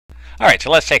Alright,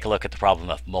 so let's take a look at the problem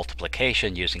of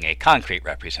multiplication using a concrete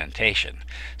representation.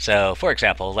 So, for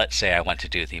example, let's say I want to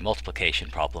do the multiplication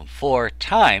problem 4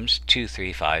 times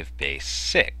 235 base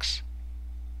 6.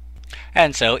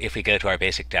 And so if we go to our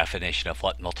basic definition of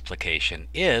what multiplication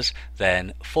is,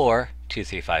 then 4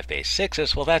 235 base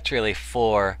 6's, well, that's really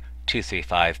 4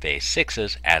 235 base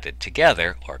 6's added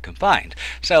together or combined.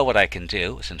 So what I can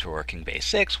do, since we're working base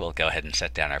 6, we'll go ahead and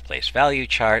set down our place value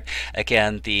chart.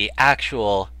 Again, the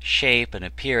actual shape and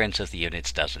appearance of the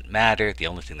units doesn't matter. The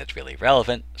only thing that's really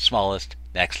relevant, smallest,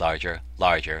 next larger,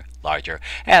 larger, larger,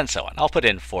 and so on. I'll put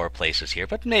in 4 places here,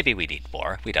 but maybe we need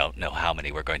more. We don't know how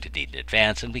many we're going to need in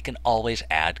advance, and we can always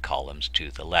add columns to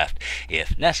the left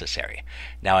if necessary.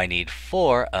 Now I need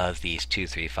 4 of these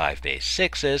 235 base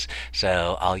 6's,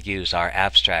 so I'll use our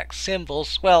abstract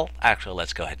symbols. Well, actually,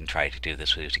 let's go ahead and try to do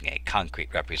this using a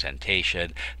concrete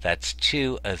representation. That's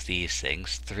 2 of these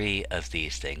things, 3 of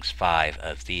these things, 5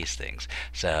 of these things.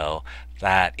 So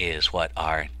that is what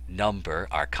our number,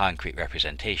 our concrete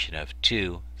representation of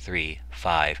 2, 3,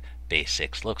 5, base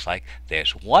 6 looks like.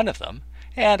 There's 1 of them,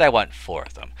 and I want 4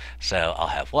 of them. So I'll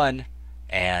have 1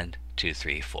 and 2,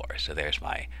 3, 4. So there's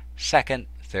my second,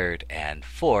 third, and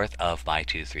fourth of my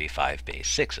 2, 3, 5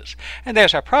 base 6's. And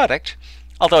there's our product,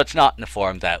 although it's not in a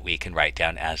form that we can write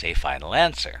down as a final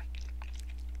answer.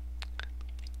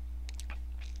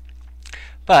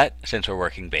 But since we're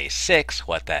working base 6,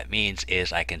 what that means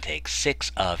is I can take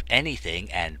 6 of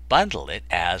anything and bundle it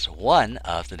as 1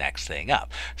 of the next thing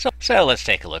up. So let's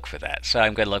take a look for that. So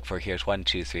I'm going to look for, here's 1,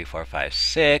 2, 3, 4, 5,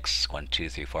 6, 1, 2,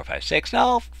 3, 4, 5, 6. Now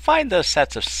I'll find those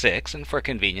sets of 6, and for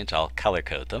convenience I'll color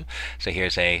code them. So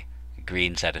here's a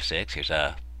green set of 6, here's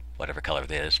a whatever color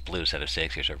it is, blue set of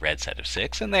 6, here's a red set of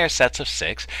 6, and they're sets of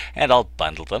 6, and I'll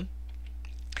bundle them.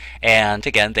 And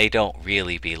again, they don't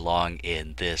really belong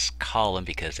in this column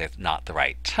because they're not the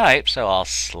right type, so I'll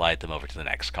slide them over to the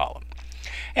next column.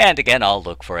 And again, I'll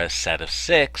look for a set of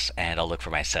 6, and I'll look for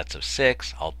my sets of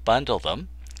 6. I'll bundle them.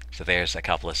 So there's a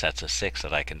couple of sets of 6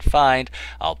 that I can find.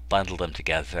 I'll bundle them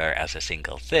together as a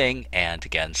single thing, and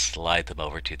again, slide them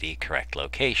over to the correct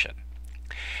location.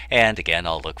 And again,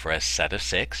 I'll look for a set of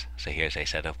 6. So here's a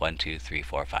set of 1, 2, 3,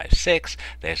 4, 5, 6.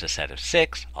 There's a set of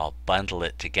 6. I'll bundle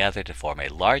it together to form a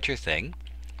larger thing.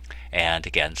 And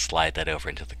again, slide that over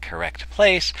into the correct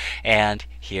place. And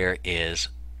here is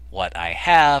what I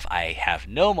have. I have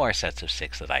no more sets of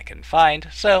 6 that I can find.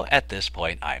 So at this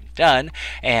point, I'm done.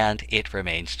 And it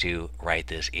remains to write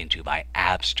this into my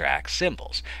abstract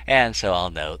symbols. And so I'll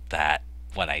note that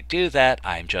when I do that,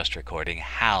 I'm just recording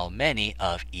how many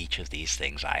of each of these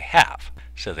things I have.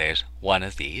 So there's 1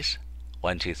 of these,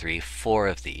 1, 2, 3, 4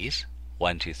 of these,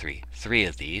 1, 2, 3, 3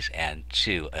 of these, and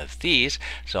 2 of these.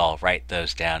 So I'll write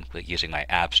those down using my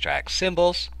abstract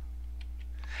symbols.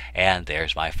 And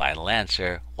there's my final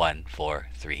answer, 1, 4,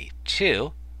 3,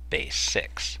 2, base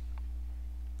 6.